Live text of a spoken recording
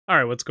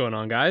Alright, what's going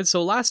on, guys?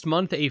 So last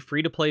month, a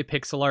free-to-play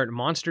pixel art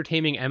monster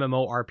taming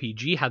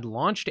MMORPG had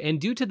launched,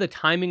 and due to the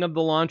timing of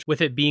the launch,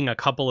 with it being a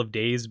couple of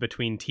days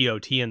between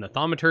TOT and the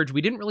Thaumaturge, we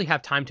didn't really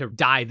have time to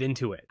dive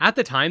into it. At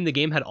the time, the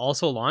game had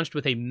also launched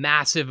with a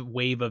massive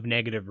wave of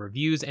negative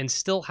reviews and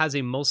still has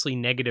a mostly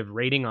negative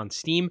rating on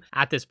Steam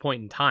at this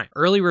point in time.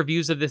 Early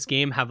reviews of this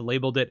game have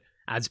labeled it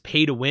as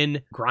pay to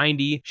win,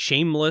 grindy,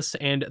 shameless,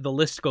 and the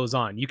list goes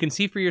on. You can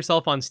see for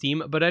yourself on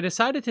Steam, but I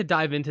decided to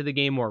dive into the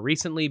game more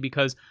recently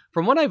because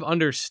from what I've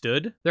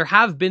understood, there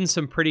have been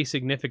some pretty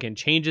significant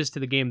changes to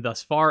the game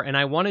thus far, and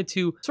I wanted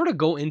to sort of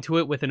go into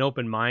it with an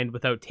open mind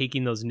without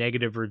taking those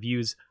negative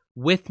reviews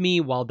with me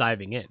while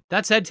diving in.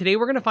 That said, today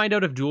we're going to find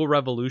out if Duel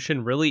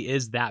Revolution really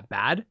is that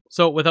bad.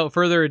 So without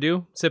further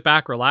ado, sit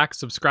back, relax,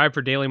 subscribe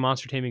for daily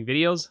monster taming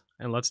videos,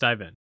 and let's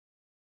dive in.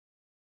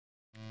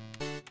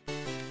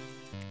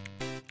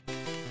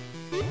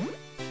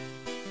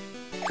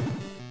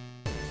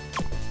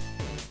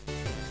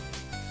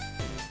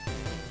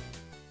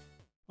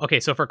 Okay,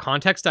 so for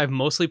context, I've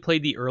mostly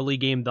played the early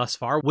game thus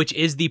far, which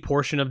is the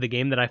portion of the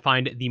game that I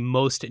find the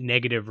most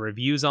negative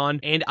reviews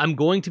on, and I'm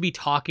going to be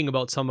talking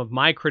about some of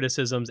my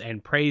criticisms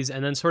and praise,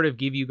 and then sort of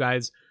give you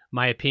guys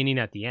my opinion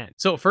at the end.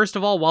 So first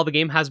of all, while the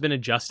game has been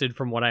adjusted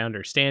from what I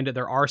understand,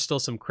 there are still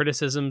some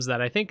criticisms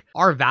that I think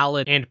are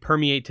valid and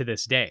permeate to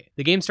this day.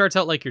 The game starts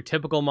out like your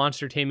typical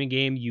monster taming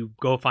game. You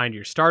go find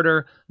your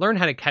starter, learn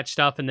how to catch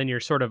stuff, and then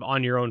you're sort of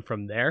on your own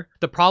from there.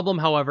 The problem,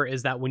 however,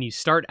 is that when you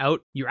start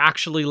out, you're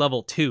actually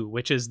level 2,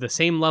 which is the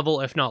same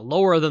level, if not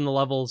lower than the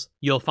levels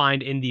you'll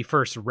find in the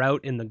first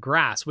route in the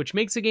grass, which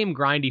makes the game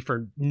grindy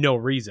for no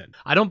reason.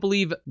 I don't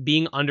believe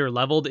being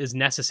under-leveled is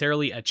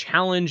necessarily a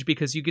challenge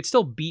because you could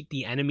still beat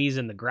the enemies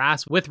in the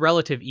grass with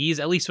relative ease,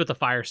 at least with the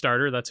fire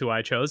starter. That's who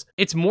I chose.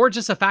 It's more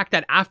just a fact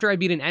that after I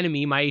beat an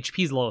enemy, my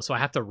HP's low, so I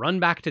have to run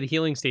back to the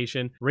healing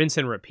station, rinse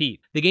and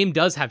repeat. The game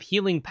does have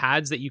healing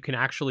pads that you can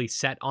actually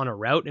set on a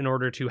route in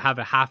order to have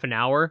a half an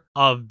hour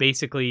of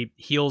basically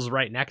heals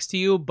right next to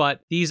you,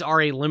 but these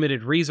are a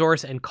limited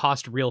resource and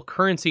cost real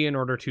currency in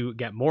order to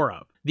get more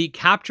of. The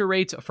capture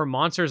rates for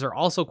monsters are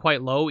also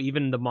quite low.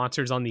 Even the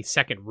monsters on the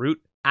second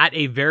route at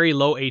a very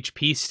low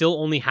HP still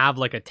only have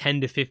like a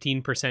 10 to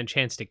 15%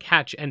 chance to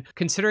catch, and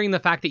considering the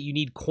fact that you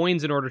need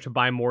coins in order to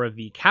buy more of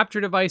the capture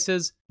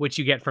devices, which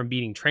you get from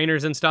beating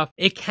trainers and stuff,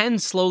 it can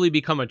slowly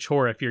become a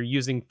chore if you're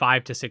using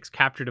 5 to 6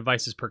 capture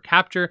devices per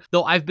capture,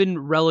 though I've been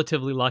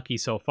relatively lucky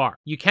so far.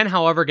 You can,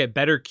 however, get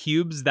better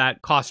cubes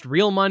that cost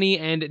real money,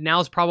 and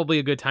now's probably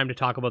a good time to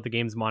talk about the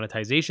game's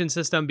monetization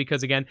system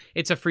because, again,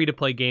 it's a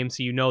free-to-play game,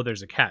 so you know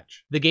there's a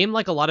catch. The game,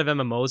 like a lot of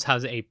MMOs,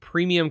 has a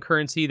premium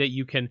currency that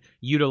you can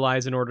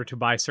utilize in order to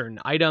buy certain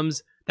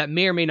items that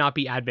may or may not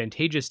be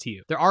advantageous to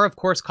you. There are, of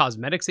course,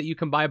 cosmetics that you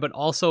can buy, but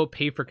also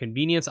pay for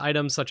convenience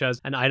items, such as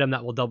an item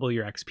that will double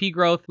your XP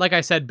growth. Like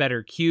I said,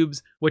 better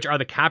cubes, which are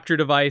the capture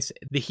device,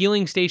 the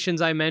healing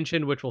stations I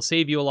mentioned, which will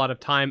save you a lot of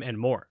time, and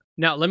more.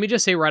 Now, let me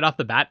just say right off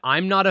the bat,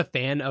 I'm not a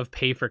fan of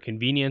pay for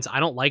convenience. I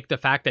don't like the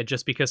fact that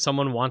just because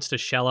someone wants to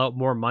shell out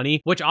more money,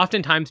 which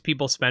oftentimes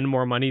people spend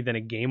more money than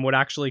a game would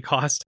actually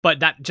cost, but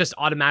that just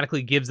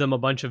automatically gives them a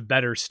bunch of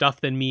better stuff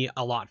than me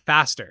a lot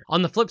faster.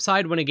 On the flip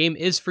side, when a game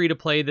is free to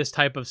play, this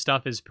type of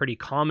stuff is pretty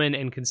common,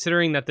 and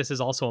considering that this is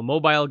also a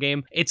mobile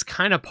game, it's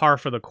kind of par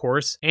for the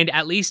course. And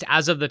at least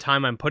as of the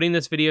time I'm putting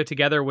this video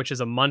together, which is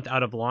a month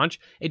out of launch,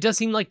 it does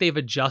seem like they've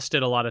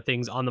adjusted a lot of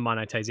things on the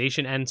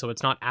monetization end, so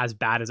it's not as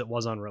bad as it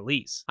was on release.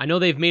 I know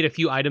they've made a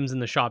few items in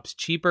the shops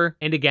cheaper,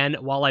 and again,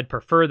 while I'd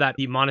prefer that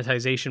the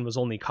monetization was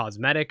only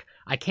cosmetic,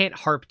 I can't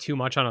harp too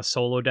much on a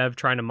solo dev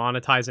trying to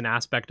monetize an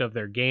aspect of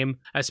their game,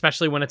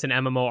 especially when it's an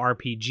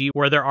MMORPG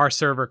where there are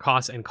server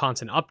costs and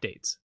constant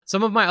updates.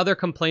 Some of my other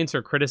complaints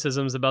or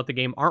criticisms about the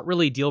game aren't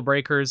really deal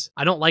breakers.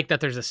 I don't like that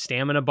there's a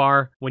stamina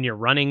bar when you're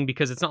running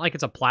because it's not like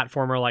it's a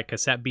platformer like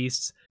Cassette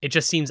Beasts. It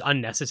just seems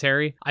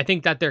unnecessary. I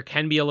think that there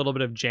can be a little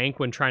bit of jank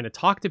when trying to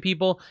talk to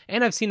people,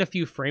 and I've seen a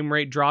few frame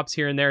rate drops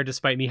here and there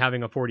despite me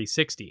having a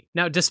 4060.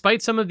 Now,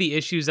 despite some of the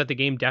issues that the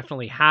game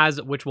definitely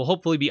has, which will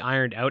hopefully be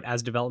ironed out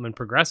as development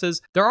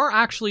progresses, there are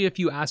actually a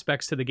few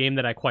aspects to the game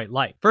that I quite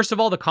like. First of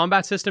all, the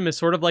combat system is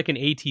sort of like an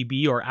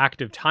ATB or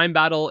active time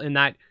battle in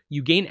that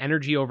you gain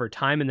energy over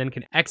time and then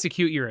can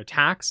execute your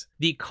attacks.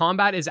 The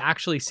combat is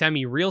actually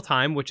semi-real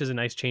time, which is a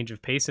nice change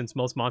of pace since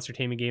most monster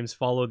taming games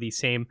follow the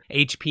same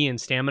HP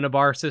and stamina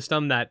bar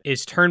system that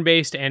is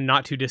turn-based and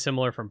not too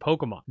dissimilar from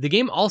Pokemon. The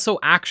game also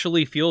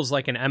actually feels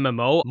like an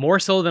MMO, more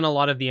so than a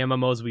lot of the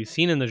MMOs we've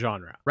seen in the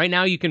genre. Right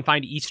now you can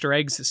find Easter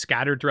eggs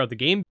scattered throughout the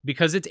game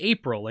because it's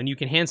April and you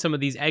can hand some of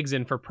these eggs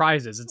in for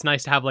prizes. It's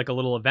nice to have like a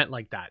little event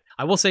like that.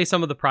 I will say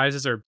some of the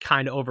prizes are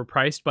kind of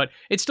overpriced, but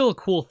it's still a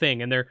cool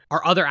thing, and there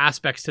are other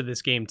aspects to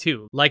this game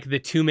too, like the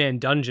 2-man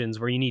dungeons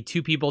where you need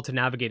 2 people to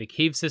navigate a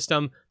cave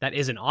system that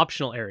is an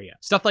optional area.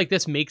 Stuff like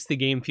this makes the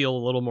game feel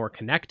a little more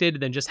connected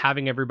than just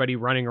having everybody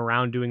running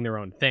around around doing their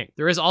own thing.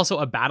 There is also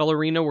a battle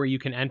arena where you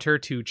can enter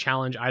to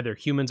challenge either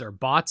humans or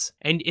bots,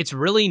 and it's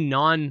really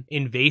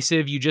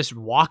non-invasive. You just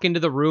walk into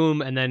the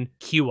room and then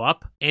queue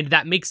up, and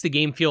that makes the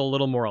game feel a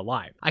little more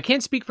alive. I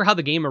can't speak for how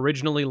the game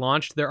originally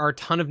launched. There are a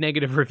ton of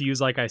negative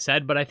reviews, like I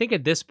said, but I think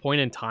at this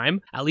point in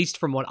time, at least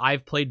from what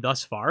I've played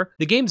thus far,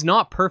 the game's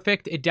not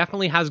perfect. It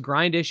definitely has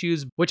grind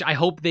issues, which I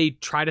hope they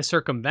try to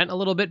circumvent a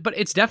little bit, but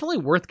it's definitely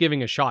worth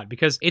giving a shot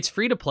because it's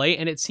free to play,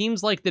 and it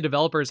seems like the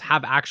developers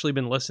have actually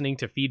been listening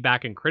to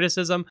feedback and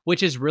criticism,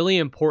 which is really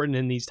important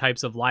in these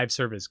types of live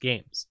service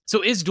games.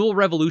 So is Duel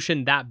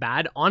Revolution that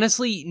bad?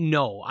 Honestly,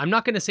 no. I'm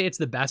not going to say it's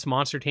the best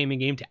monster taming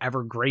game to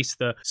ever grace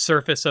the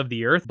surface of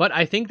the earth, but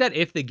I think that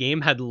if the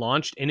game had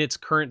launched in its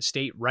current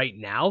state right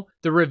now,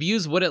 the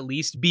reviews would at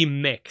least be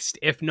mixed,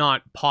 if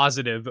not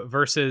positive,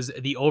 versus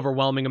the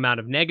overwhelming amount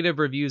of negative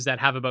reviews that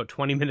have about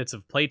 20 minutes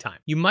of playtime.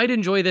 You might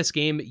enjoy this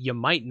game, you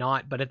might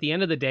not, but at the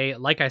end of the day,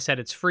 like I said,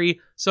 it's free,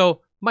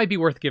 so might be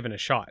worth giving a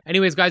shot.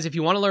 Anyways, guys, if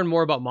you want to learn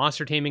more about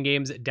monster taming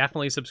games,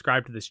 definitely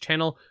subscribe to this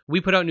channel. We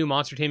put out new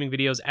monster taming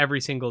videos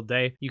every single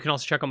day. You can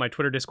also check out my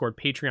Twitter, Discord,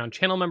 Patreon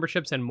channel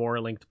memberships, and more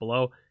linked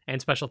below.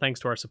 And special thanks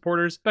to our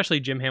supporters, especially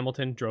Jim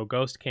Hamilton, Dro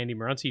Ghost, Candy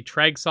Marunci,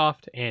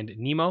 Tragsoft, and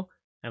Nemo.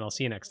 And I'll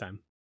see you next time.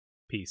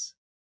 Peace.